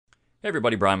Hey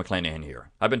everybody, Brian McClanahan here.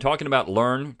 I've been talking about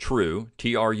Learn True,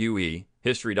 True,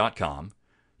 History.com.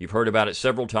 You've heard about it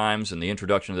several times in the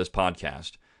introduction of this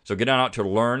podcast. So get on out to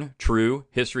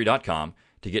LearnTrueHistory.com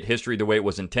to get history the way it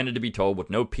was intended to be told, with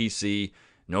no PC,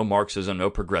 no Marxism, no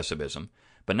progressivism.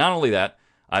 But not only that,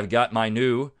 I've got my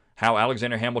new How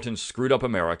Alexander Hamilton Screwed Up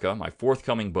America, my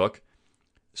forthcoming book.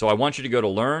 So I want you to go to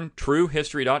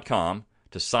LearnTrueHistory.com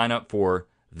to sign up for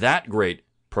that great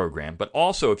program. But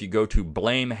also, if you go to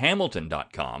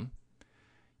BlameHamilton.com,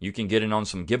 you can get in on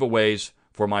some giveaways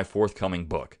for my forthcoming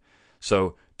book.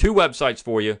 So, two websites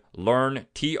for you: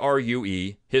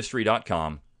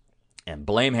 LearnTrueHistory.com and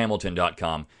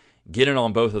BlameHamilton.com. Get in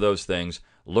on both of those things.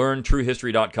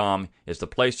 LearnTrueHistory.com is the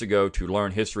place to go to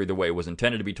learn history the way it was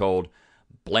intended to be told.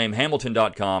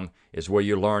 BlameHamilton.com is where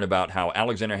you learn about how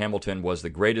Alexander Hamilton was the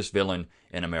greatest villain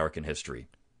in American history.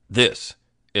 This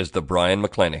is the Brian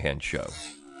McClanahan Show.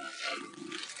 3,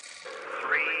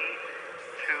 2,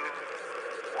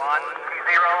 1, 0, 0.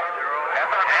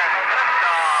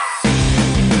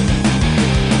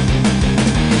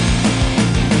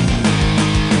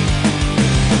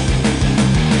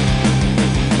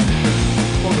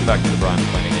 Welcome back to the Brian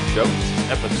McClanahan Show. This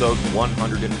is episode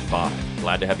 105.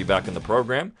 Glad to have you back in the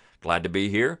program. Glad to be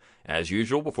here. As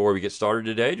usual, before we get started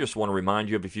today, just want to remind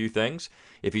you of a few things.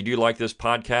 If you do like this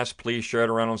podcast, please share it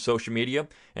around on social media.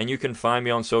 And you can find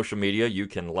me on social media. You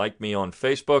can like me on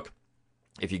Facebook.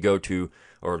 If you go to,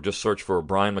 or just search for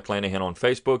Brian McClanahan on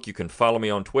Facebook, you can follow me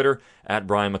on Twitter at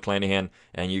Brian McClanahan,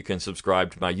 and you can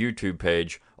subscribe to my YouTube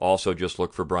page. Also, just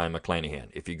look for Brian McClanahan.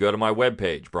 If you go to my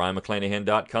webpage,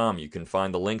 brianmcclanahan.com, you can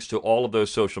find the links to all of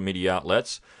those social media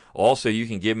outlets. Also, you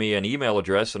can give me an email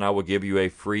address, and I will give you a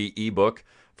free ebook,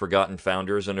 Forgotten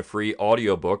Founders, and a free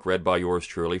audiobook read by yours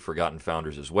truly, Forgotten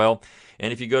Founders as well.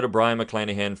 And if you go to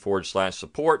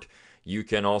brianmcclanahan.com/support, you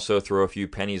can also throw a few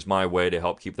pennies my way to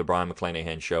help keep the Brian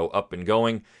McClanahan Show up and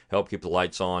going, help keep the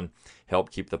lights on,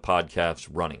 help keep the podcasts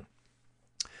running.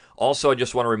 Also, I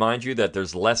just want to remind you that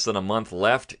there's less than a month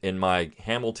left in my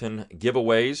Hamilton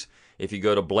giveaways. If you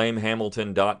go to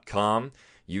blamehamilton.com,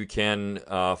 you can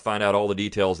find out all the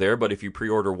details there. But if you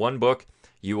pre-order one book,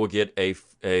 you will get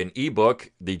an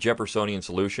ebook, The Jeffersonian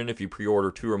Solution. If you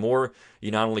pre-order two or more, you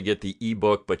not only get the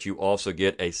ebook, but you also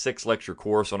get a 6-lecture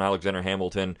course on Alexander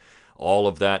Hamilton. All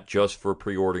of that just for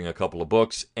pre-ordering a couple of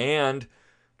books. And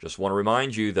just want to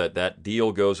remind you that that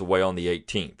deal goes away on the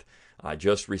 18th. I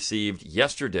just received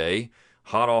yesterday,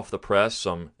 hot off the press,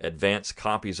 some advanced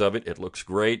copies of it. It looks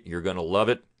great. You're going to love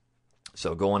it.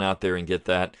 So go on out there and get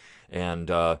that. And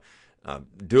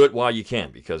do it while you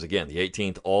can, because, again, the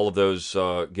 18th, all of those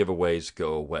giveaways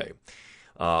go away.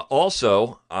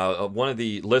 Also, one of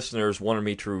the listeners wanted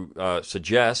me to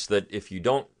suggest that if you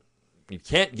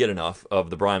can't get enough of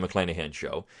the Brian McClanahan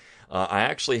Show, I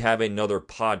actually have another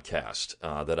podcast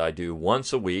that I do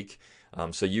once a week,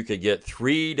 so you could get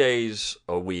 3 days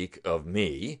a week of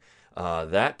me.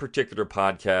 That particular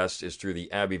podcast is through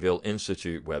the Abbeville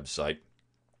Institute website,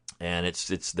 and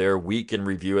it's their week in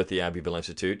review at the Abbeville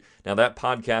Institute. Now, that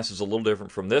podcast is a little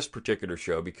different from this particular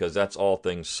show because that's all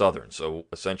things Southern. So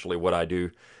essentially what I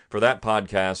do for that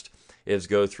podcast is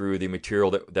go through the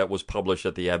material that was published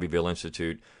at the Abbeville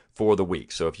Institute for the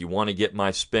week. So if you want to get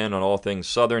my spin on all things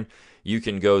Southern, you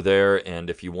can go there. And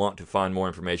if you want to find more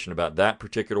information about that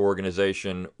particular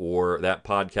organization or that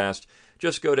podcast,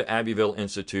 just go to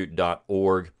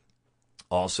abbevilleinstitute.org.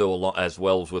 Also, as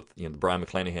well as with the Brian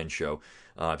McClanahan Show.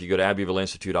 If you go to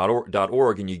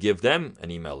abbevilleinstitute.org and you give them an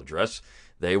email address,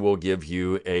 they will give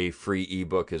you a free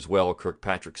ebook as well,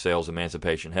 Kirkpatrick Sale's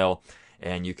Emancipation Hell.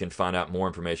 And you can find out more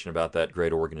information about that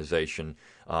great organization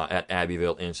at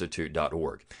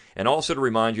abbevilleinstitute.org. And also to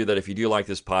remind you that if you do like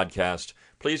this podcast,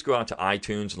 please go out to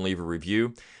iTunes and leave a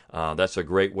review. That's a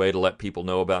great way to let people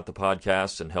know about the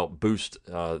podcast and help boost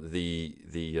maybe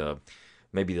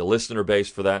the listener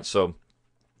base for that. So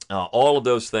all of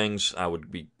those things, I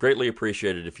would be greatly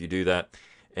appreciated if you do that.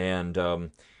 And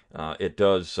it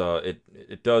does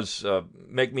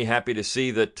make me happy to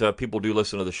see that people do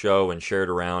listen to the show and share it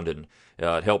around, and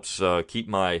it helps keep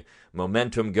my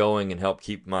momentum going and help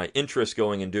keep my interest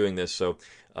going in doing this. So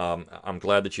I'm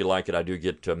glad that you like it. I do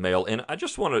get mail, and I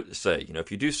just want to say,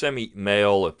 if you do send me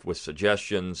mail with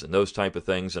suggestions and those type of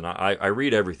things, and I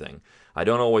read everything. I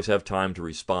don't always have time to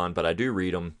respond, but I do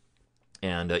read them.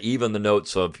 And even the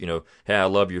notes of, hey, I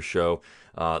love your show.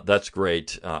 That's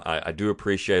great. I do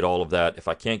appreciate all of that. If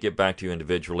I can't get back to you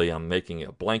individually, I'm making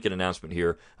a blanket announcement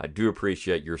here. I do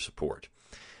appreciate your support.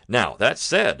 Now, that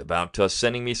said, about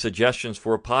sending me suggestions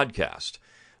for a podcast,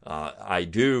 I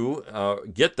do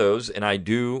get those, and I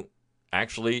do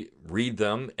actually read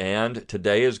them, and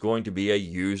today is going to be a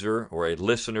user or a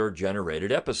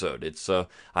listener-generated episode.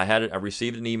 I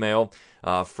received an email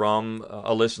from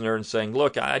a listener and saying,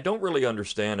 "Look, I don't really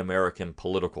understand American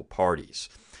political parties.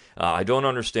 I don't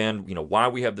understand, why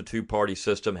we have the two-party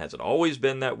system. Has it always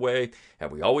been that way?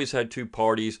 Have we always had two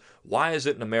parties? Why is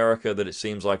it in America that it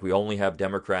seems like we only have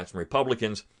Democrats and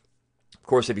Republicans?" Of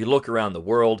course, if you look around the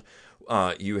world,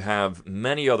 you have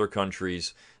many other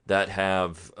countries that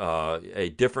have a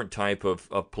different type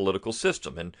of political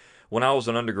system. And when I was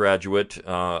an undergraduate,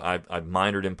 I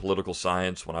minored in political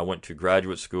science. When I went to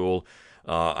graduate school,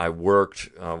 I worked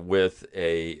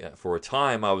for a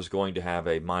time, I was going to have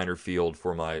a minor field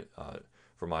for my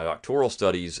doctoral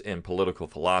studies in political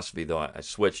philosophy, though I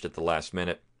switched at the last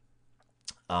minute.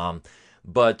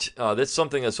 But that's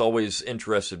something that's always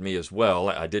interested me as well.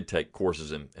 I did take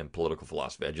courses in political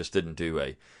philosophy. I just didn't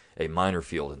do a minor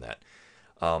field in that.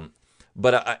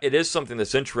 But it is something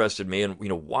that's interested me, and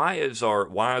why is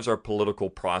our political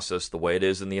process the way it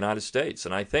is in the United States?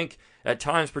 And I think at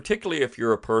times, particularly if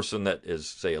you're a person that is,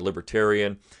 say, a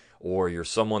libertarian, or you're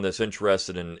someone that's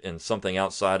interested in something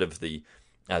outside of the,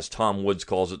 as Tom Woods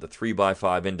calls it, the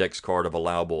 3x5 index card of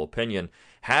allowable opinion,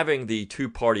 having the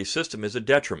two-party system is a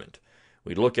detriment.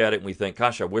 We look at it and we think,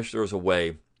 gosh, I wish there was a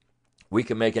way we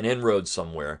can make an inroad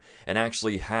somewhere and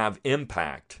actually have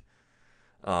impact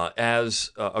as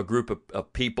a group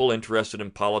of people interested in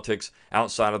politics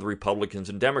outside of the Republicans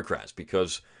and Democrats,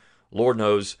 because Lord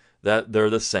knows that they're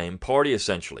the same party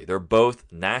essentially. They're both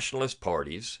nationalist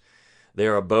parties. They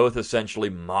are both essentially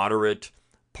moderate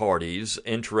parties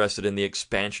interested in the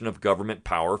expansion of government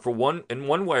power in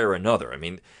one way or another. I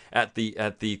mean, at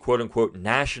the quote-unquote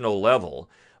national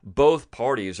level, both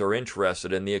parties are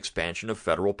interested in the expansion of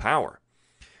federal power.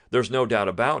 There's no doubt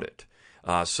about it.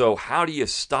 So how do you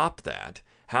stop that?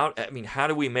 How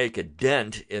do we make a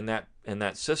dent in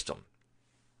that system?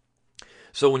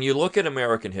 So when you look at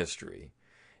American history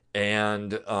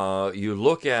and you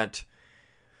look at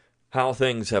how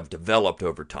things have developed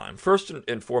over time, first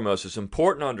and foremost, it's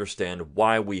important to understand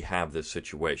why we have this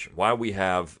situation, why we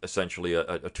have essentially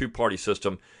a two-party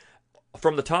system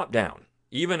from the top down.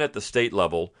 Even at the state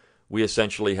level, we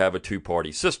essentially have a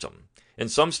two-party system. In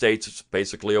some states, it's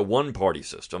basically a one-party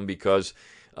system because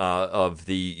of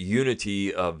the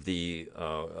unity of the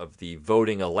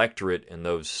voting electorate in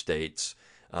those states.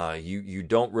 You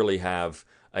don't really have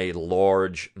a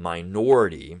large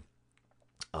minority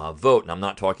vote. And I'm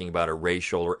not talking about a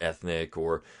racial or ethnic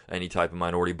or any type of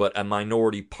minority, but a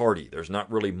minority party. There's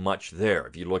not really much there.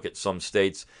 If you look at some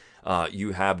states,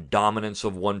 you have dominance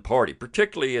of one party,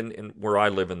 particularly in where I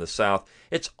live in the South.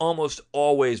 It's almost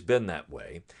always been that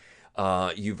way.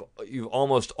 You've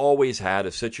almost always had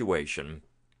a situation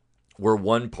where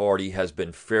one party has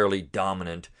been fairly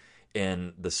dominant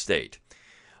in the state.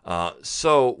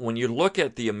 So when you look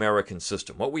at the American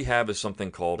system, what we have is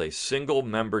something called a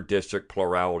single-member district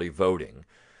plurality voting,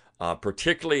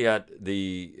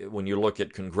 particularly when you look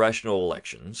at congressional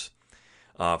elections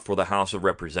for the House of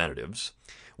Representatives.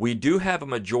 We do have a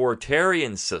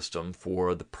majoritarian system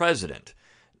for the president.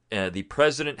 The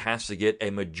president has to get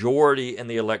a majority in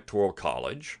the Electoral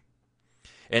College.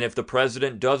 And if the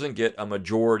president doesn't get a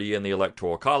majority in the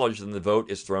Electoral College, then the vote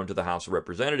is thrown to the House of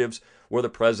Representatives, where the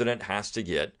president has to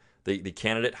get, the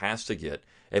candidate has to get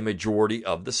a majority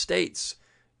of the states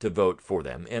to vote for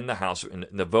them in the House. And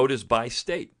the vote is by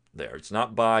state there. It's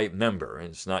not by member.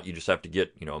 It's not you just have to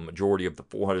get a majority of the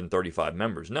 435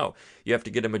 members. No, you have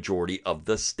to get a majority of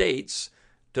the states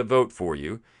to vote for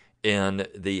you in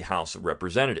the House of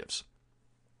Representatives.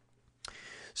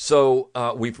 So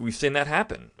we've seen that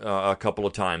happen a couple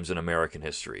of times in American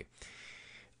history.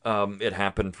 It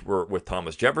happened with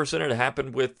Thomas Jefferson. It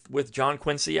happened with John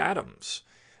Quincy Adams.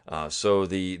 So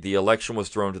the election was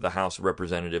thrown to the House of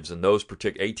Representatives in those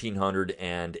particular 1800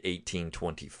 and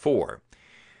 1824.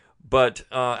 But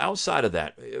outside of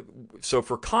that, so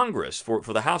for Congress, for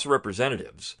the House of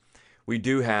Representatives, we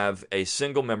do have a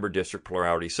single-member district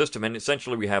plurality system, and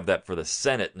essentially we have that for the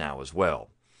Senate now as well.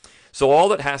 So all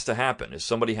that has to happen is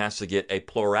somebody has to get a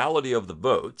plurality of the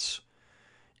votes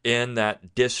in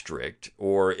that district,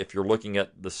 or if you're looking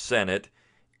at the Senate,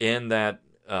 in that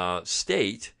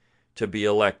state to be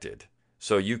elected.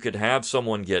 So you could have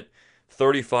someone get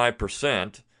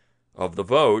 35% of the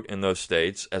vote in those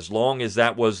states, as long as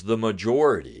that was the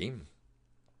majority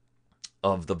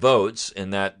of the votes in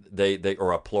that they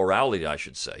or a plurality, I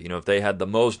should say. If they had the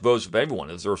most votes of everyone,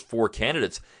 as there's 4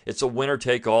 candidates, it's a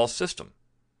winner-take-all system.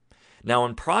 Now,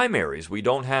 in primaries, we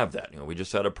don't have that. We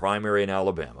just had a primary in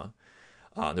Alabama.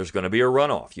 There's going to be a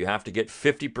runoff. You have to get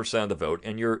 50% of the vote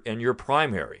in your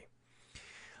primary.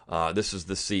 This is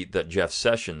the seat that Jeff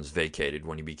Sessions vacated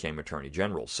when he became Attorney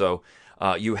General. So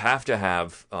you have to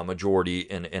have a majority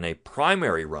in a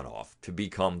primary runoff to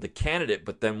become the candidate.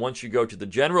 But then once you go to the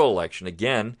general election,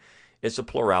 again, it's a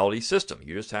plurality system.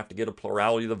 You just have to get a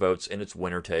plurality of the votes, and it's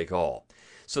winner take all.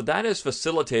 So that has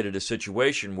facilitated a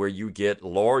situation where you get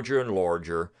larger and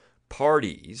larger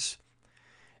parties,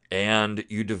 and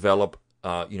you develop,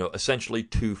 essentially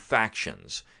two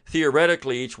factions.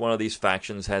 Theoretically, each one of these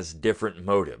factions has different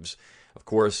motives. Of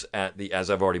course, as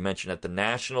I've already mentioned, at the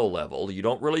national level, you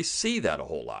don't really see that a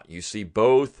whole lot. You see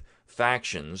both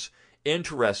factions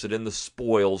interested in the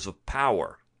spoils of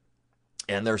power,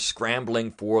 and they're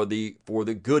scrambling for the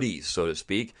goodies, so to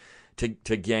speak,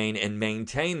 to gain and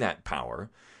maintain that power.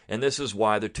 And this is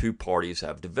why the two parties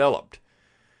have developed.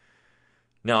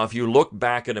 Now, if you look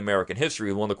back at American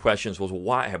history, one of the questions was, well,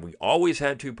 why have we always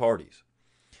had two parties?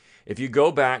 If you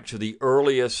go back to the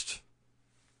earliest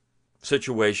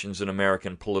situations in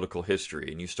American political history,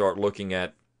 and you start looking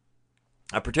at,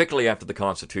 particularly after the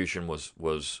Constitution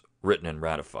was written and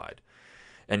ratified,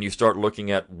 and you start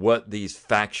looking at what these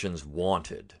factions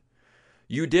wanted,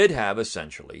 you did have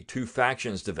essentially two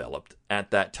factions developed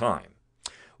at that time.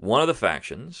 One of the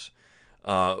factions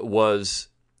was,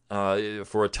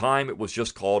 for a time, it was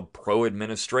just called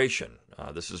pro-administration.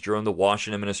 This is during the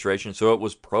Washington administration, so it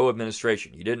was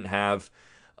pro-administration. You didn't have,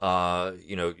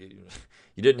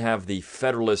 you didn't have the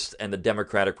Federalists and the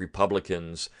Democratic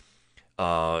Republicans,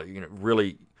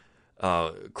 really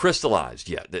crystallized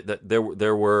yet.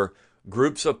 There were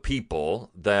groups of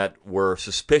people that were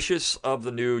suspicious of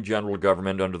the new general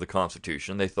government under the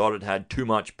Constitution. They thought it had too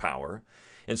much power.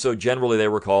 And so generally they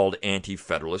were called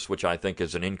anti-federalists, which I think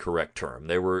is an incorrect term.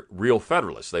 They were real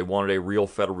federalists. They wanted a real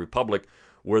federal republic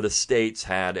where the states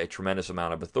had a tremendous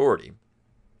amount of authority.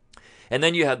 And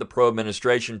then you had the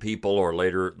pro-administration people, or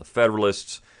later the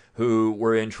Federalists, who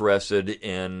were interested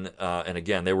in, and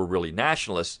again, they were really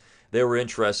nationalists, they were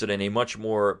interested in a much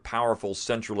more powerful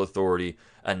central authority,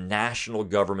 a national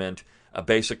government,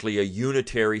 basically a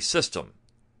unitary system.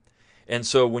 And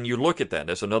so when you look at that,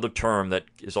 there's another term that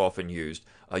is often used,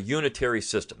 a unitary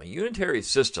system. A unitary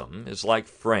system is like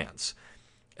France.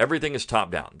 Everything is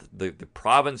top-down. The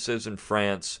provinces in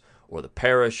France, or the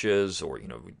parishes, or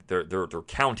their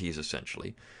counties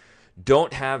essentially,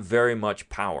 don't have very much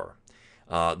power.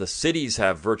 The cities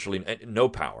have virtually no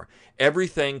power.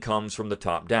 Everything comes from the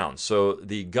top down. So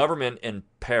the government in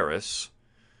Paris,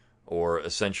 or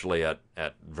essentially at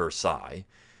Versailles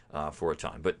for a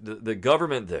time, but the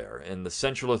government there and the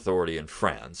central authority in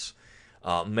France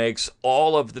makes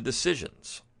all of the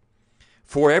decisions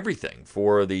for everything,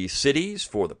 for the cities,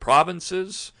 for the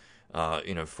provinces,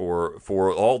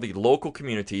 for all the local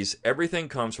communities. Everything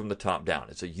comes from the top down.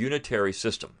 It's a unitary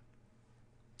system.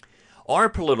 Our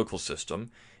political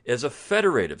system is a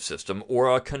federative system,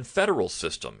 or a confederal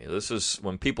system. This is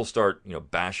when people start,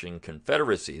 bashing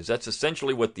confederacies. That's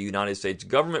essentially what the United States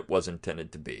government was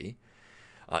intended to be,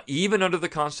 even under the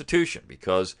Constitution,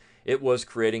 because it was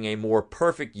creating a more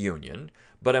perfect union.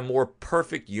 But a more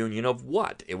perfect union of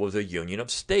what? It was a union of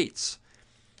states,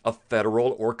 a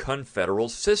federal or confederal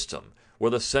system, where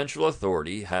the central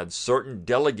authority had certain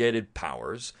delegated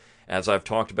powers. As I've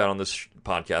talked about on this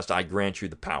podcast, I grant you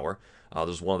the power.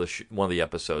 This is one of the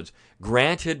episodes,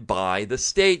 granted by the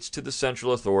states to the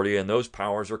central authority, and those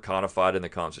powers are codified in the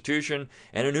Constitution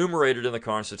and enumerated in the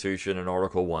Constitution in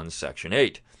Article 1, Section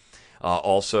 8.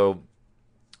 Also,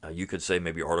 you could say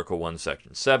maybe Article 1,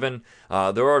 Section 7.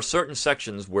 There are certain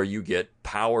sections where you get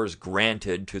powers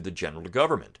granted to the general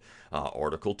government.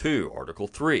 Article 2, Article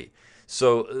 3.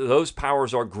 So those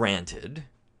powers are granted,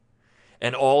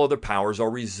 and all other powers are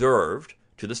reserved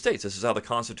to the states. This is how the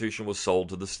Constitution was sold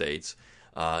to the states,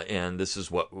 and this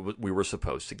is what we were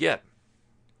supposed to get.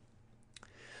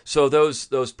 So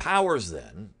those powers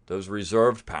then, those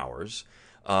reserved powers,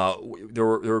 there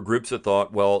were groups that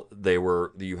thought, well,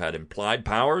 you had implied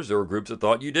powers. There were groups that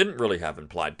thought you didn't really have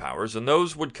implied powers, and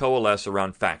those would coalesce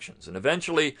around factions. And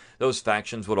eventually, those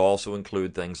factions would also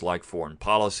include things like foreign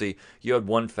policy. You had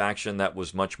one faction that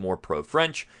was much more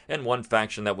pro-French, and one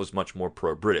faction that was much more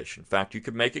pro-British. In fact, you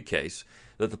could make a case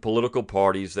that the political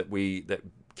parties that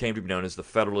came to be known as the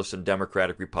Federalists and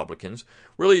Democratic Republicans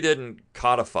really didn't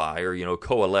codify or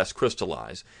coalesce,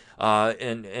 crystallize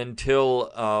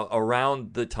until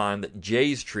around the time that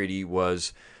Jay's Treaty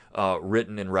was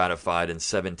written and ratified in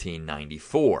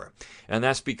 1794. And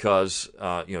that's because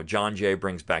John Jay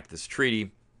brings back this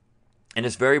treaty, and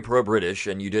it's very pro-British,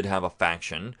 and you did have a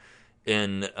faction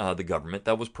in the government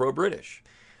that was pro-British.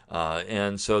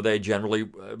 And so they generally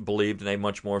believed in a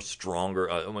much stronger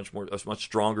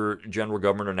general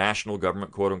government, or national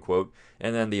government, quote unquote.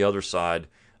 And then the other side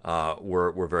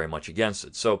were very much against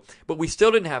it. So, but we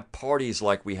still didn't have parties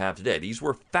like we have today. These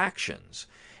were factions.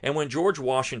 And when George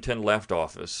Washington left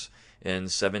office in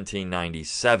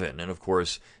 1797, and of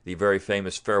course the very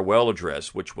famous farewell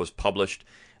address, which was published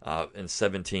in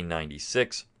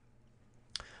 1796,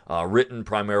 written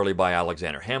primarily by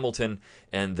Alexander Hamilton,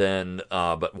 and then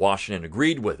but Washington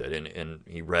agreed with it, and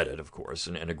he read it, of course,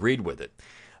 and agreed with it.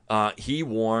 He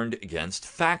warned against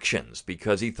factions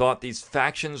because he thought these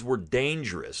factions were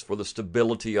dangerous for the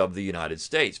stability of the United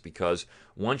States, because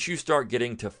once you start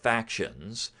getting to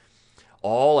factions,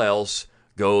 all else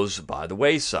goes by the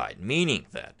wayside, meaning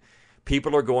that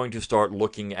people are going to start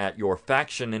looking at your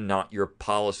faction and not your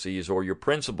policies or your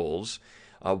principles.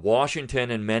 Washington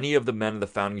and many of the men of the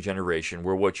founding generation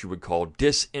were what you would call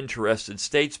disinterested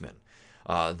statesmen.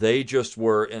 They just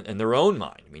were in their own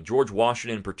mind. I mean, George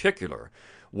Washington in particular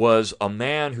was a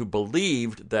man who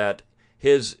believed that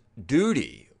his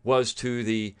duty was to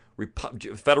the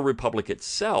Federal Republic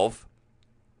itself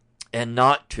and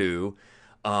not to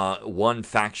one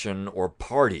faction or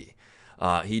party.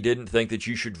 He didn't think that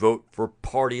you should vote for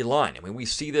party line. I mean, we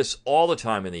see this all the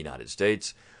time in the United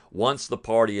States. Once the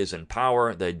party is in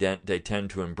power, they tend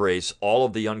to embrace all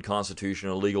of the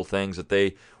unconstitutional, illegal things that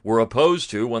they were opposed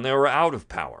to when they were out of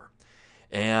power.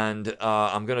 And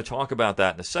I'm going to talk about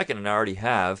that in a second, and I already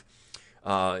have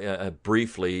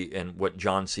briefly in what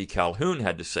John C. Calhoun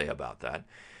had to say about that.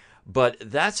 But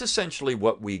that's essentially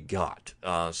what we got.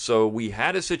 So we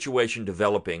had a situation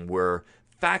developing where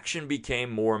faction became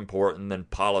more important than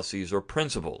policies or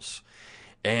principles.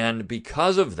 And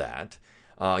because of that,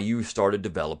 you started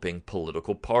developing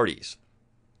political parties.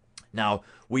 Now,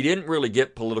 we didn't really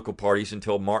get political parties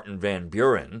until Martin Van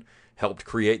Buren helped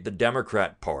create the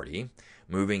Democrat Party,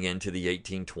 moving into the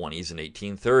 1820s and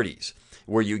 1830s,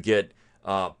 where you get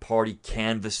party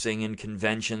canvassing and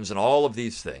conventions and all of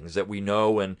these things that we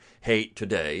know and hate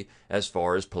today as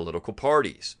far as political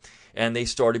parties. And they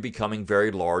started becoming very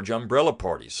large umbrella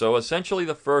parties. So essentially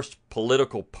the first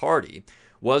political party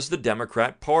was the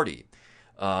Democrat Party.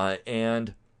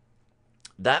 And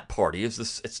that party it's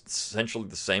essentially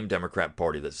the same Democrat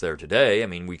Party that's there today. I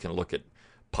mean, we can look at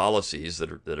policies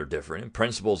that are different and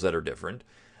principles that are different.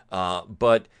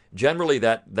 But generally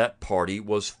that party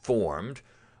was formed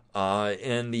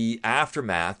in the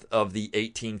aftermath of the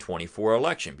 1824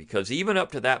 election, because even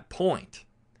up to that point,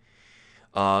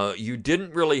 you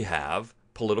didn't really have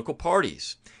political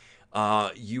parties.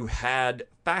 You had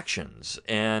factions,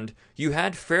 and you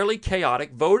had fairly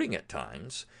chaotic voting at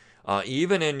times.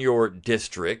 Even in your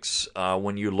districts,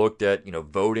 when you looked at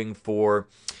voting for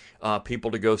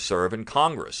people to go serve in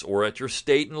Congress, or at your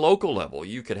state and local level,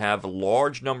 you could have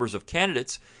large numbers of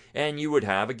candidates, and you would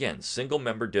have, again,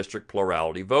 single-member district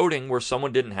plurality voting, where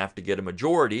someone didn't have to get a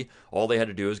majority. All they had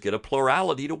to do is get a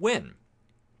plurality to win.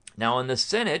 Now, in the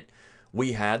Senate,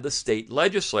 we had the state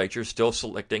legislature still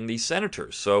selecting these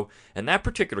senators. So, in that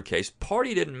particular case,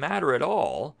 party didn't matter at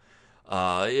all.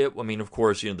 Of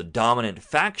course, the dominant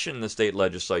faction in the state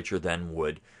legislature then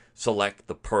would select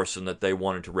the person that they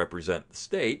wanted to represent the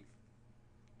state.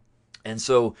 And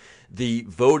so the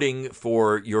voting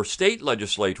for your state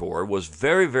legislator was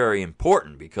very, very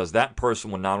important, because that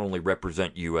person would not only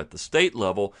represent you at the state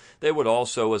level, they would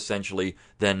also essentially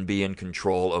then be in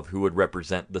control of who would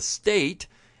represent the state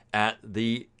at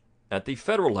the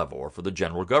federal level, or for the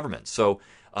general government. So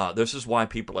this is why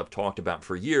people have talked about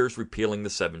for years repealing the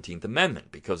 17th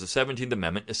Amendment, because the 17th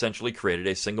Amendment essentially created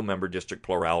a single-member district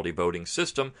plurality voting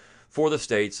system for the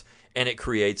states, and it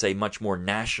creates a much more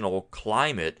national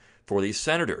climate for these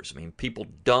senators. I mean, people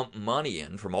dump money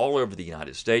in from all over the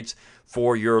United States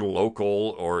for your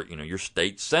local or, your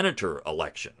state senator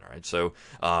election, right? So,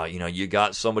 you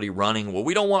got somebody running, well,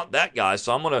 we don't want that guy,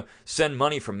 so I'm going to send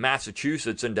money from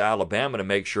Massachusetts into Alabama to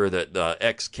make sure that the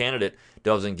X candidate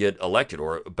doesn't get elected.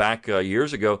 Or back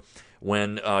years ago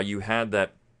when you had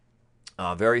that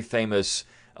very famous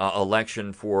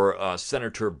election for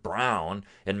Senator Brown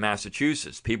in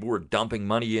Massachusetts. People were dumping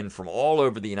money in from all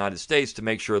over the United States to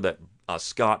make sure that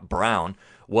Scott Brown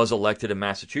was elected in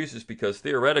Massachusetts, because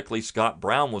theoretically Scott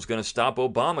Brown was going to stop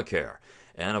Obamacare.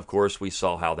 And of course we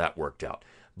saw how that worked out.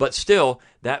 But still,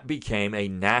 that became a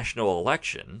national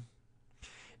election.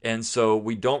 And so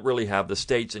we don't really have the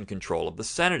states in control of the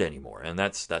Senate anymore. And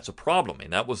that's a problem.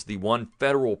 And that was the one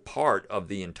federal part of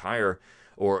the entire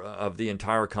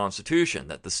Constitution,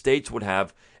 that the states would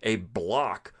have a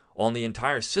block on the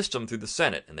entire system through the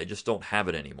Senate, and they just don't have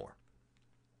it anymore.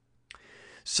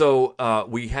 So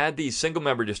we had these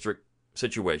single-member district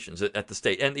situations at the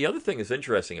state. And the other thing that's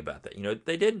interesting about that,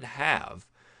 they didn't have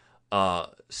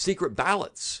secret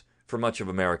ballots for much of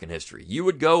American history. You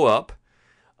would go up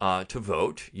to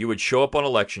vote. You would show up on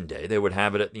Election Day. They would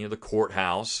have it at the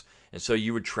courthouse. And so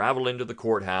you would travel into the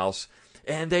courthouse.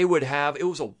 And they would have, it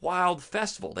was a wild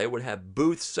festival. They would have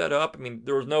booths set up. I mean,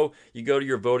 there was no, you go to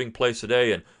your voting place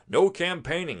today and no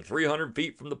campaigning 300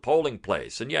 feet from the polling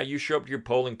place. And yeah, you show up to your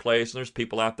polling place and there's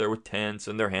people out there with tents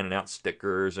and they're handing out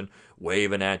stickers and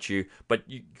waving at you. But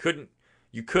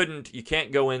you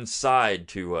can't go inside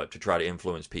to try to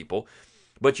influence people.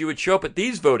 But you would show up at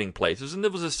these voting places and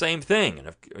it was the same thing.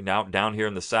 And now down here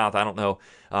in the South, I don't know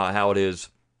how it is.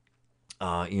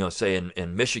 Say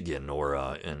in Michigan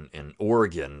or in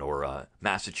Oregon or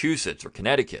Massachusetts or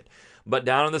Connecticut. But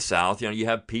down in the South, you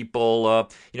have people,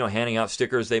 handing out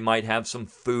stickers. They might have some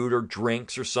food or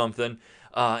drinks or something.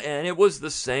 And it was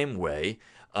the same way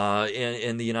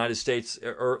in the United States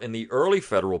or in the early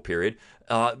federal period.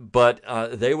 But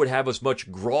they would have as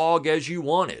much grog as you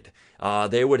wanted.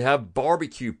 They would have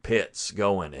barbecue pits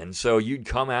going, and so you'd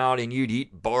come out and you'd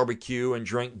eat barbecue and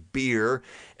drink beer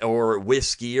or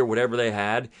whiskey or whatever they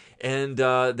had, and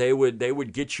they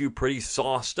would get you pretty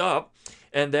sauced up,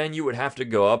 and then you would have to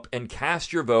go up and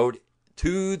cast your vote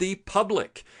to the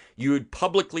public. You would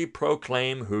publicly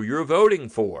proclaim who you're voting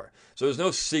for. So there's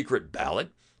no secret ballot.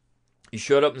 You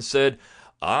showed up and said,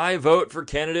 "I vote for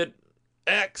candidate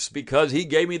X because he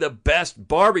gave me the best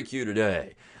barbecue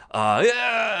today."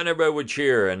 And everybody would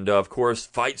cheer. And, of course,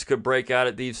 fights could break out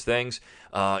at these things.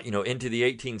 Into the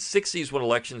 1860s when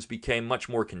elections became much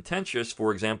more contentious,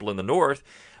 for example, in the North,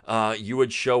 you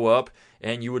would show up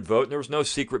and you would vote, and there was no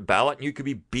secret ballot, and you could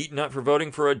be beaten up for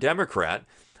voting for a Democrat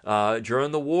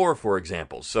during the war, for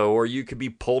example. Or you could be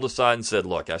pulled aside and said,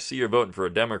 "Look, I see you're voting for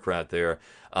a Democrat there,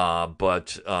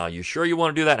 but you sure you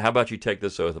want to do that? How about you take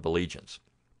this oath of allegiance?"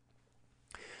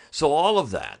 So all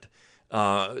of that,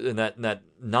 and that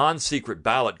non-secret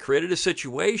ballot created a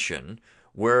situation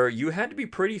where you had to be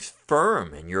pretty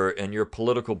firm in your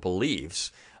political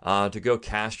beliefs to go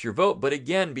cast your vote. But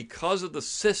again, because of the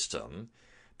system,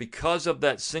 because of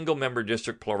that single-member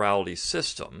district plurality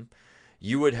system,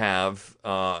 you would have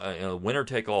a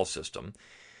winner-take-all system.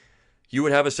 You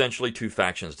would have essentially two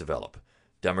factions develop,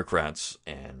 Democrats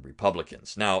and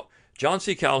Republicans. Now, John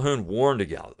C. Calhoun warned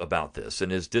about this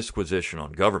in his disquisition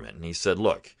on government, and he said,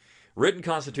 look, written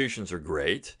constitutions are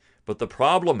great, but the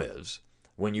problem is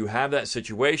when you have that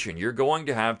situation, you're going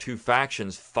to have two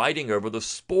factions fighting over the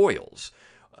spoils.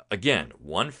 Again,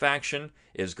 one faction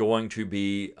is going to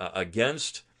be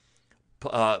against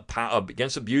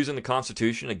abusing the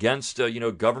Constitution, against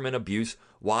government abuse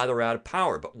while they're out of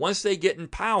power. But once they get in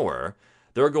power,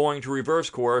 they're going to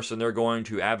reverse course and they're going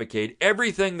to advocate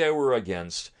everything they were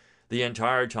against the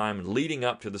entire time leading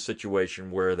up to the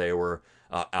situation where they were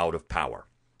out of power.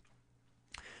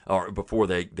 Or before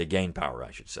they gained power,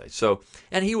 I should say. So,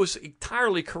 and he was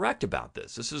entirely correct about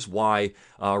this. This is why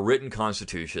written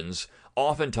constitutions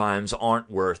oftentimes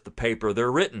aren't worth the paper they're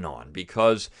written on,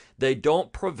 because they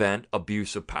don't prevent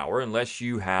abuse of power unless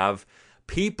you have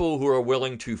people who are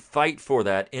willing to fight for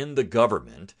that in the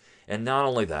government. And not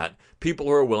only that, people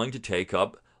who are willing to take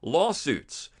up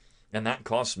lawsuits. And that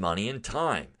costs money and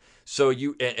time. So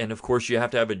and of course you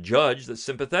have to have a judge that's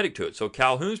sympathetic to it. So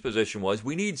Calhoun's position was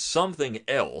we need something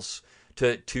else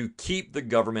to keep the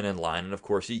government in line. And of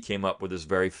course he came up with this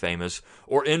very famous,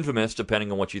 or infamous, depending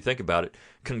on what you think about it,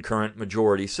 concurrent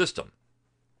majority system.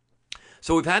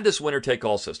 So we've had this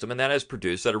winner-take-all system, and that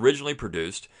originally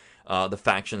produced the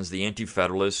factions, the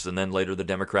Anti-Federalists, and then later the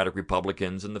Democratic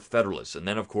Republicans and the Federalists. And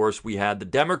then of course we had the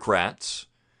Democrats.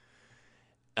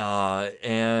 But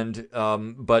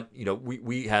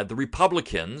we had the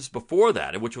Republicans before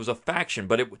that, which was a faction,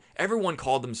 but everyone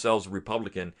called themselves a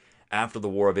Republican after the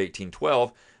War of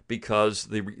 1812 because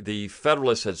the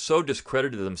Federalists had so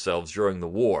discredited themselves during the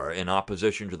war in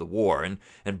opposition to the war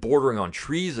and bordering on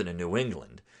treason in New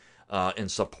England in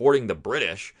supporting the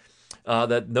British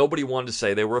that nobody wanted to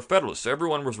say they were a Federalist. So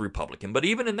everyone was Republican. But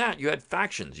even in that, you had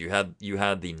factions. You had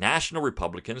the National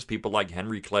Republicans, people like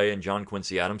Henry Clay and John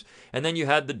Quincy Adams, and then you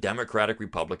had the Democratic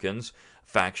Republicans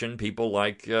faction, people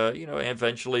like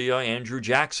eventually Andrew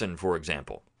Jackson, for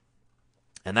example.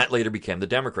 And that later became the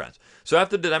Democrats. So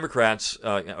after the Democrats,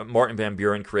 Martin Van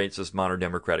Buren creates this modern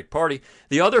Democratic Party.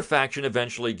 The other faction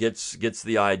eventually gets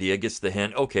the idea, gets the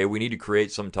hint, okay, we need to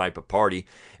create some type of party,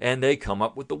 and they come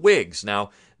up with the Whigs. Now,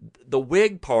 the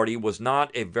Whig Party was not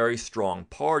a very strong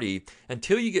party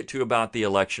until you get to about the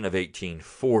election of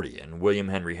 1840 and William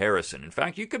Henry Harrison. In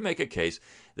fact, you could make a case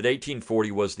that 1840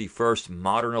 was the first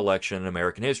modern election in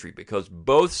American history because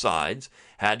both sides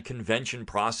had convention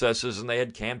processes and they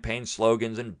had campaign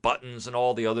slogans and buttons and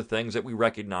all the other things that we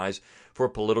recognize for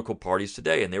political parties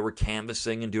today. And they were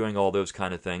canvassing and doing all those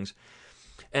kind of things.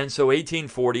 And so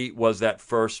 1840 was that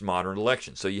first modern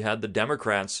election. So you had the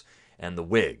Democrats and the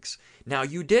Whigs. Now,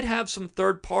 you did have some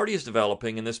third parties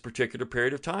developing in this particular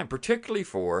period of time, particularly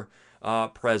for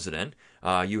president.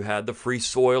 You had the Free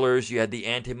Soilers, you had the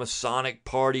anti-Masonic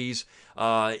parties,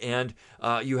 and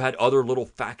you had other little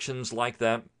factions like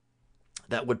that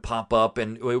would pop up,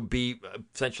 and it would be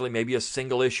essentially maybe a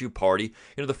single-issue party.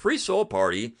 The Free Soil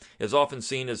Party is often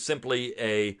seen as simply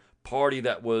a party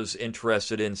that was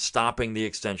interested in stopping the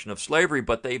extension of slavery,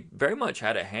 but they very much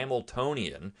had a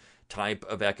Hamiltonian type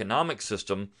of economic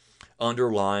system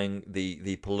underlying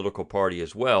the political party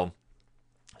as well.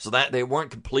 So that they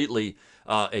weren't completely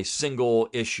a single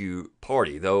issue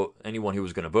party, though anyone who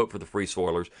was going to vote for the Free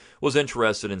Soilers was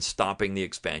interested in stopping the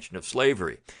expansion of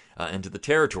slavery into the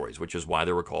territories, which is why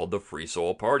they were called the Free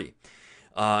Soil Party.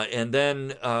 And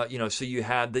then, so you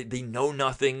had the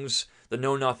Know-Nothings, the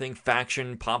Know-Nothing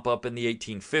faction pop up in the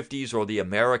 1850s, or the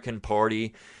American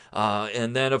Party.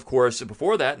 And then, of course,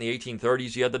 before that, in the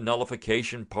 1830s, you had the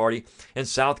Nullification Party. In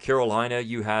South Carolina,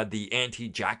 you had the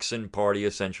Anti-Jackson Party,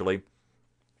 essentially.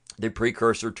 The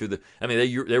precursor to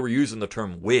they were using the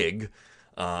term Whig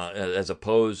as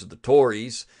opposed to the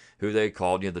Tories, who they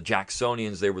called, the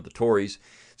Jacksonians. They were the Tories.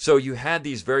 So you had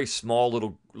these very small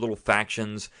little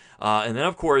factions. And then,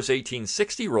 of course,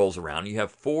 1860 rolls around. You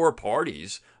have four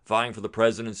parties vying for the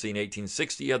presidency in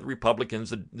 1860. You had the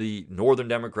Republicans, the Northern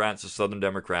Democrats, the Southern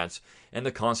Democrats, and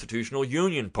the Constitutional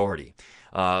Union Party,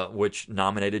 which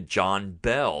nominated John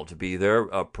Bell to be their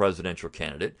presidential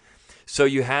candidate. So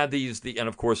you had and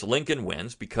of course Lincoln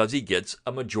wins because he gets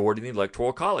a majority in the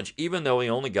Electoral College, even though he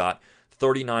only got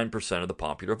 39% of the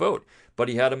popular vote. But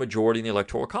he had a majority in the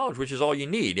Electoral College, which is all you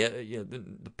need.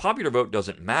 The popular vote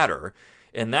doesn't matter.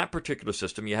 In that particular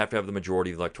system, you have to have the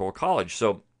majority of the Electoral College.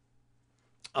 So,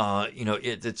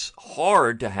 it's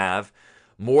hard to have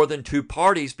more than two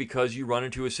parties because you run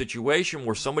into a situation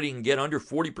where somebody can get under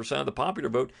 40% of the popular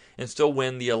vote and still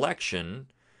win the election,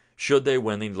 should they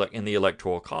win in the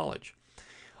Electoral College.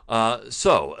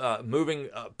 Moving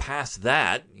past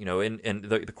that, and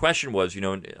the question was,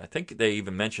 I think they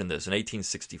even mentioned this in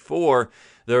 1864.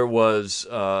 There was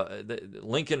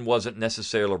Lincoln wasn't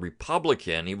necessarily a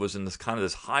Republican. He was in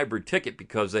this hybrid ticket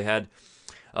because they had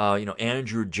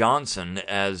Andrew Johnson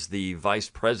as the vice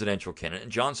presidential candidate,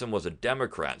 and Johnson was a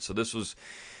Democrat. So this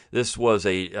was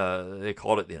they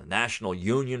called it the National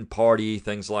Union Party,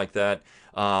 things like that.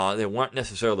 They weren't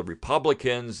necessarily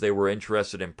Republicans. They were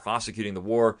interested in prosecuting the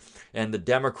war, and the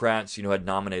Democrats, had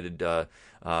nominated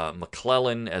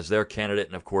McClellan as their candidate,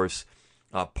 and of course,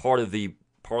 part of the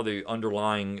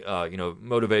underlying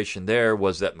motivation there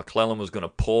was that McClellan was going to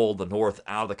pull the North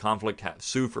out of the conflict,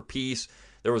 sue for peace.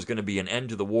 There was going to be an end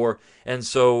to the war, and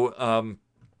so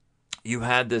you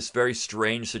had this very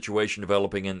strange situation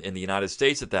developing in the United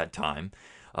States at that time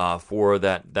for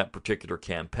that particular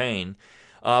campaign.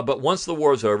 But once the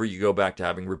war is over, you go back to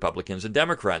having Republicans and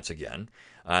Democrats again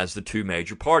as the two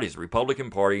major parties. The Republican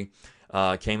Party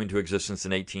came into existence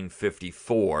in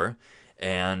 1854,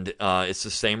 and it's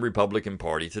the same Republican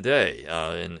Party today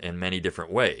in many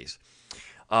different ways.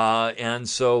 And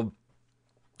so,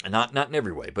 not in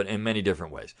every way, but in many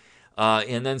different ways.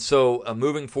 And then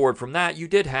moving forward from that, you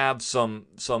did have some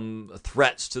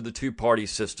threats to the two-party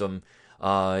system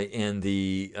in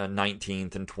the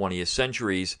 19th and 20th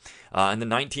centuries. In the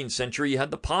 19th century, you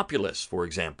had the Populists, for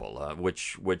example,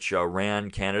 which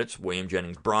ran candidates William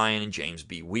Jennings Bryan and James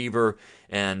B. Weaver,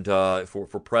 and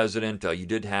for president, you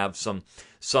did have some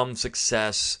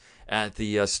success at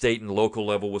the state and local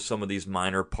level with some of these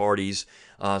minor parties.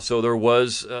 So there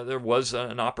was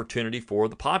an opportunity for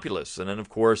the Populists. And then, of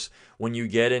course, when you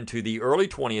get into the early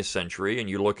 20th century and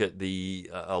you look at the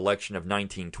election of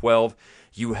 1912,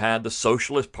 you had the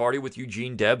Socialist Party with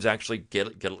Eugene Debs actually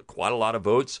get quite a lot of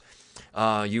votes.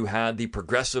 You had the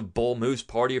Progressive Bull Moose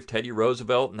Party of Teddy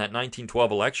Roosevelt. In that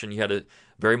 1912 election, you had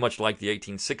very much like the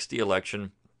 1860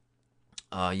 election,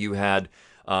 you had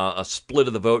a split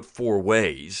of the vote four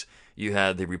ways. You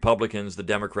had the Republicans, the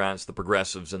Democrats, the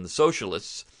Progressives, and the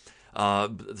Socialists.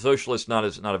 The Socialists not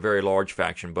a very large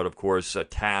faction, but of course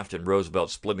Taft and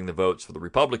Roosevelt splitting the votes for the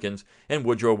Republicans, and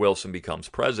Woodrow Wilson becomes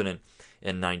president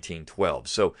in 1912.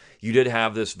 So you did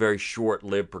have this very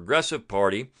short-lived Progressive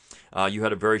Party. You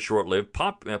had a very short-lived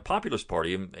Populist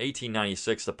Party. In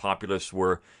 1896, the Populists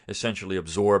were essentially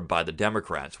absorbed by the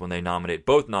Democrats when they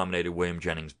both nominated William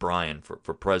Jennings Bryan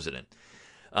for president.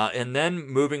 And then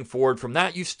moving forward from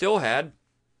that, you still had,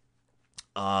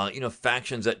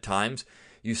 factions at times.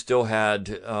 You still had,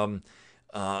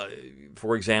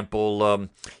 for example,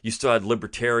 you still had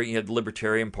Libertarian. You had the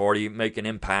Libertarian Party make an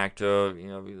impact.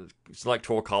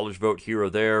 Electoral college vote here or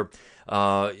there.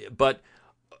 But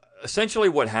essentially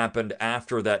what happened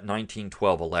after that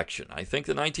 1912 election. I think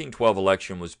the 1912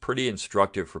 election was pretty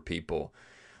instructive for people.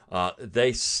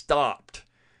 They stopped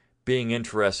being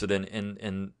interested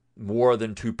in more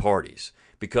than two parties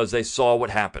because they saw what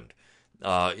happened.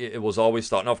 It was always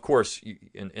thought, now of course,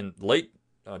 in late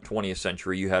 20th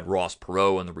century, you had Ross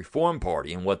Perot and the Reform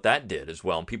Party and what that did as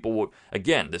well. And people would,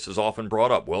 again, this is often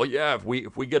brought up, well, yeah, if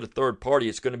we get a third party,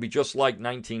 it's going to be just like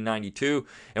 1992,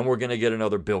 and we're going to get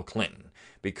another Bill Clinton.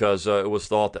 Because it was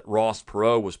thought that Ross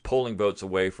Perot was pulling votes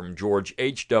away from George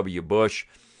H.W. Bush,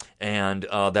 and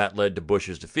that led to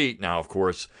Bush's defeat. Now, of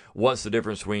course, what's the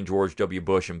difference between George W.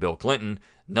 Bush and Bill Clinton?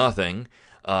 Nothing.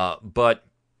 But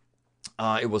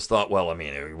it was thought, well, I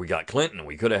mean, we got Clinton,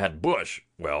 we could have had Bush.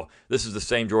 Well, this is the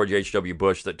same George H.W.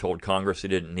 Bush that told Congress he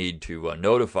didn't need to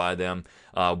notify them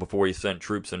before he sent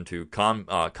troops into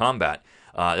combat.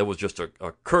 It was just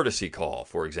a courtesy call,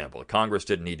 for example. Congress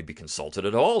didn't need to be consulted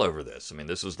at all over this. I mean,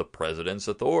 this was the president's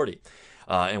authority.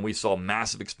 And we saw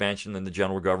massive expansion in the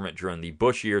general government during the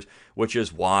Bush years, which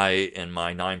is why in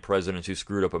my 9 Presidents Who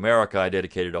Screwed Up America, I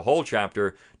dedicated a whole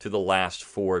chapter to the last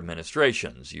 4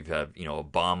 administrations. You've had,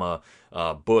 Obama,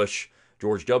 Bush,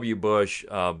 George W. Bush,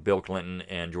 Bill Clinton,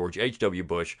 and George H.W.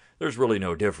 Bush. There's really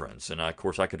no difference. And, of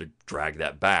course, I could have dragged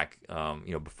that back,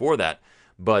 before that.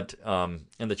 But, and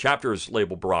the chapter is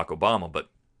labeled Barack Obama, but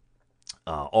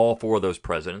all 4 of those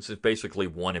presidents is basically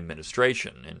one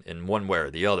administration in one way or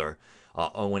the other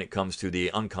when it comes to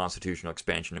the unconstitutional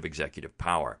expansion of executive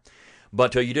power.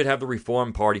 But you did have the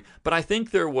Reform Party. But I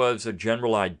think there was a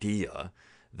general idea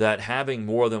that having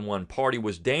more than one party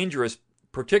was dangerous,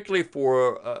 particularly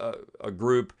for a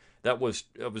group that was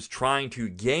trying to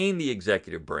gain the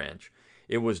executive branch.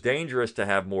 It was dangerous to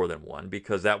have more than one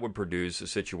because that would produce a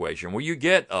situation where you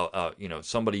get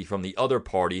somebody from the other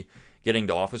party getting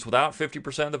to office without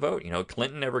 50% of the vote.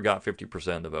 Clinton never got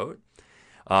 50% of the vote.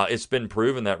 It's been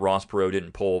proven that Ross Perot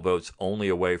didn't pull votes only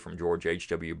away from George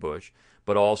H.W. Bush,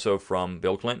 but also from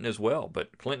Bill Clinton as well.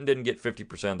 But Clinton didn't get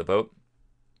 50% of the vote.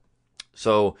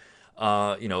 So,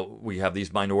 we have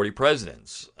these minority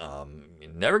presidents. Clinton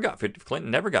never got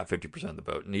 50% of the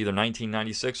vote in either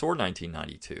 1996 or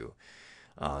 1992.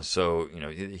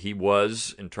 He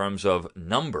was, in terms of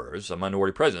numbers, a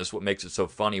minority president. That's what makes it so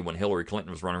funny when Hillary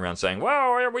Clinton was running around saying,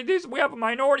 well, we have a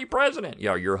minority president.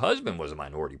 Yeah, your husband was a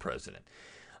minority president.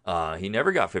 He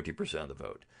never got 50% of the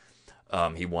vote.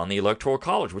 He won the Electoral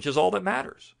College, which is all that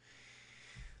matters.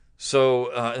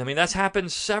 So, that's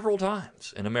happened several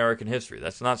times in American history.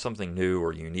 That's not something new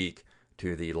or unique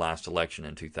to the last election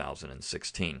in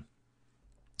 2016.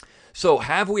 So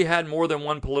have we had more than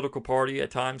one political party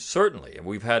at times? Certainly. And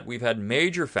we've had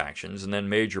major factions and then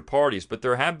major parties, but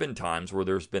there have been times where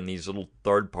there's been these little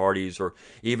third parties or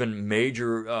even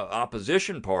major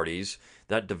opposition parties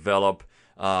that develop.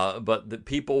 But the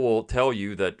people will tell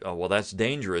you that, that's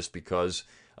dangerous because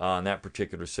in that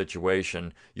particular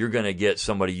situation, you're going to get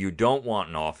somebody you don't want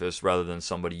in office rather than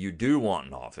somebody you do want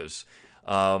in office.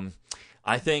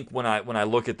 I think when I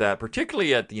look at that,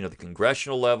 particularly at the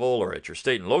congressional level or at your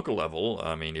state and local level,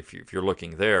 if you're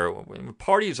looking there,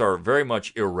 parties are very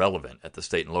much irrelevant at the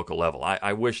state and local level.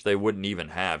 I wish they wouldn't even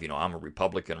have, I'm a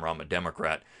Republican or I'm a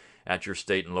Democrat at your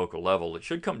state and local level. It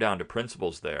should come down to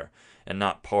principles there and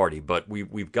not party. But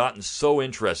we've gotten so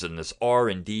interested in this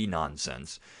R&D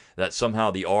nonsense that somehow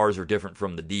the R's are different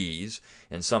from the D's,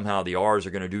 and somehow the R's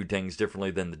are going to do things differently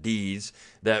than the D's,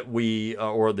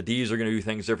 or the D's are going to do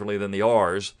things differently than the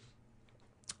R's,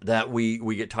 that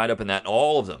we get tied up in that. And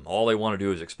all of them, all they want to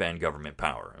do is expand government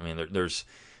power. And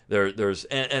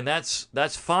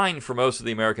that's fine for most of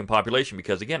the American population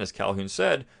because, again, as Calhoun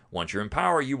said, once you're in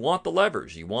power, you want the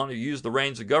levers. You want to use the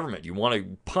reins of government. You want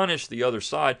to punish the other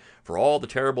side for all the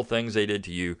terrible things they did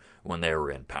to you when they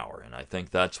were in power. And I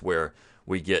think that's where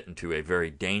we get into a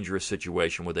very dangerous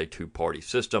situation with a two-party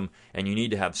system, and you need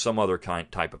to have some other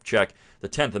type of check. The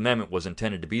 10th Amendment was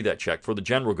intended to be that check for the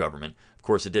general government. Of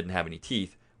course, it didn't have any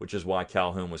teeth, which is why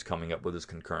Calhoun was coming up with his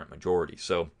concurrent majority.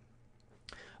 So,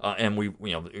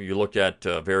 you looked at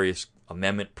various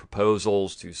amendment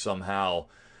proposals to somehow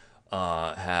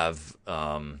have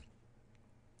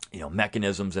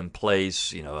mechanisms in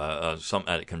place, some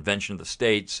at a convention of the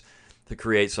states, to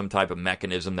create some type of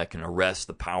mechanism that can arrest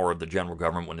the power of the general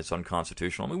government when it's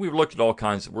unconstitutional. We've looked at all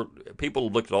kinds people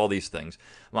have looked at all these things.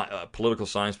 My political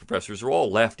science professors are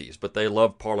all lefties, but they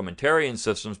love parliamentarian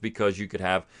systems because you could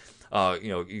have,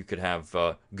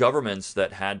 governments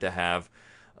that had to have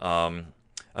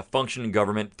a functioning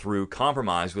government through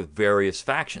compromise with various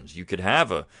factions. You could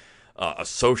have a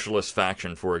socialist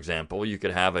faction, for example. You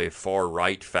could have a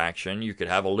far-right faction. You could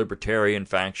have a libertarian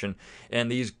faction.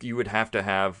 And you would have to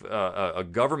have a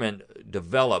government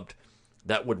developed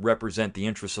that would represent the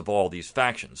interests of all these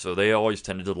factions. So they always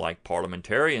tended to like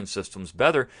parliamentarian systems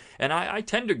better, and I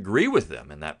tend to agree with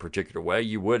them in that particular way.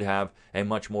 You would have a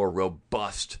much more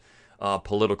robust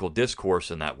political discourse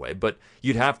in that way, but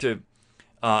you'd have to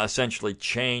essentially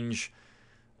change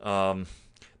the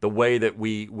way that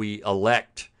we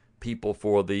elect people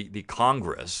for the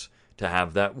Congress to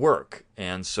have that work.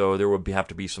 And so there would have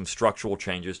to be some structural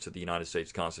changes to the United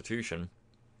States Constitution.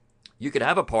 You could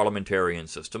have a parliamentarian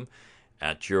system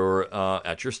at your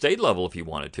state level if you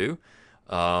wanted to.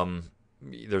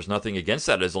 There's nothing against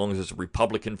that as long as it's a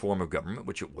Republican form of government,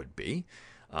 which it would be.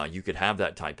 You could have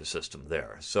that type of system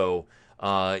there. So,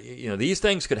 these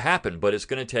things could happen, but it's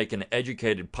going to take an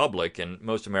educated public, and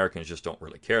most Americans just don't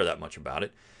really care that much about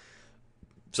it.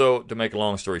 So, to make a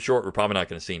long story short, we're probably not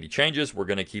going to see any changes. We're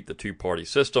going to keep the two-party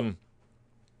system,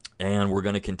 and we're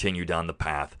going to continue down the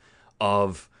path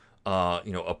of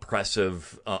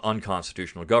oppressive,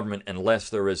 unconstitutional government unless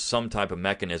there is some type of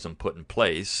mechanism put in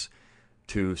place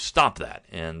to stop that,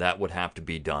 and that would have to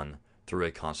be done through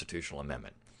a constitutional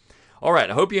amendment. All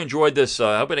right, I hope you enjoyed this.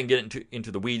 I hope I didn't get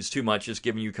into the weeds too much, just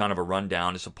giving you kind of a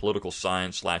rundown. It's a political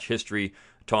science / history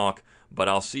talk, but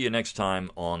I'll see you next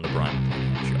time on The Brian.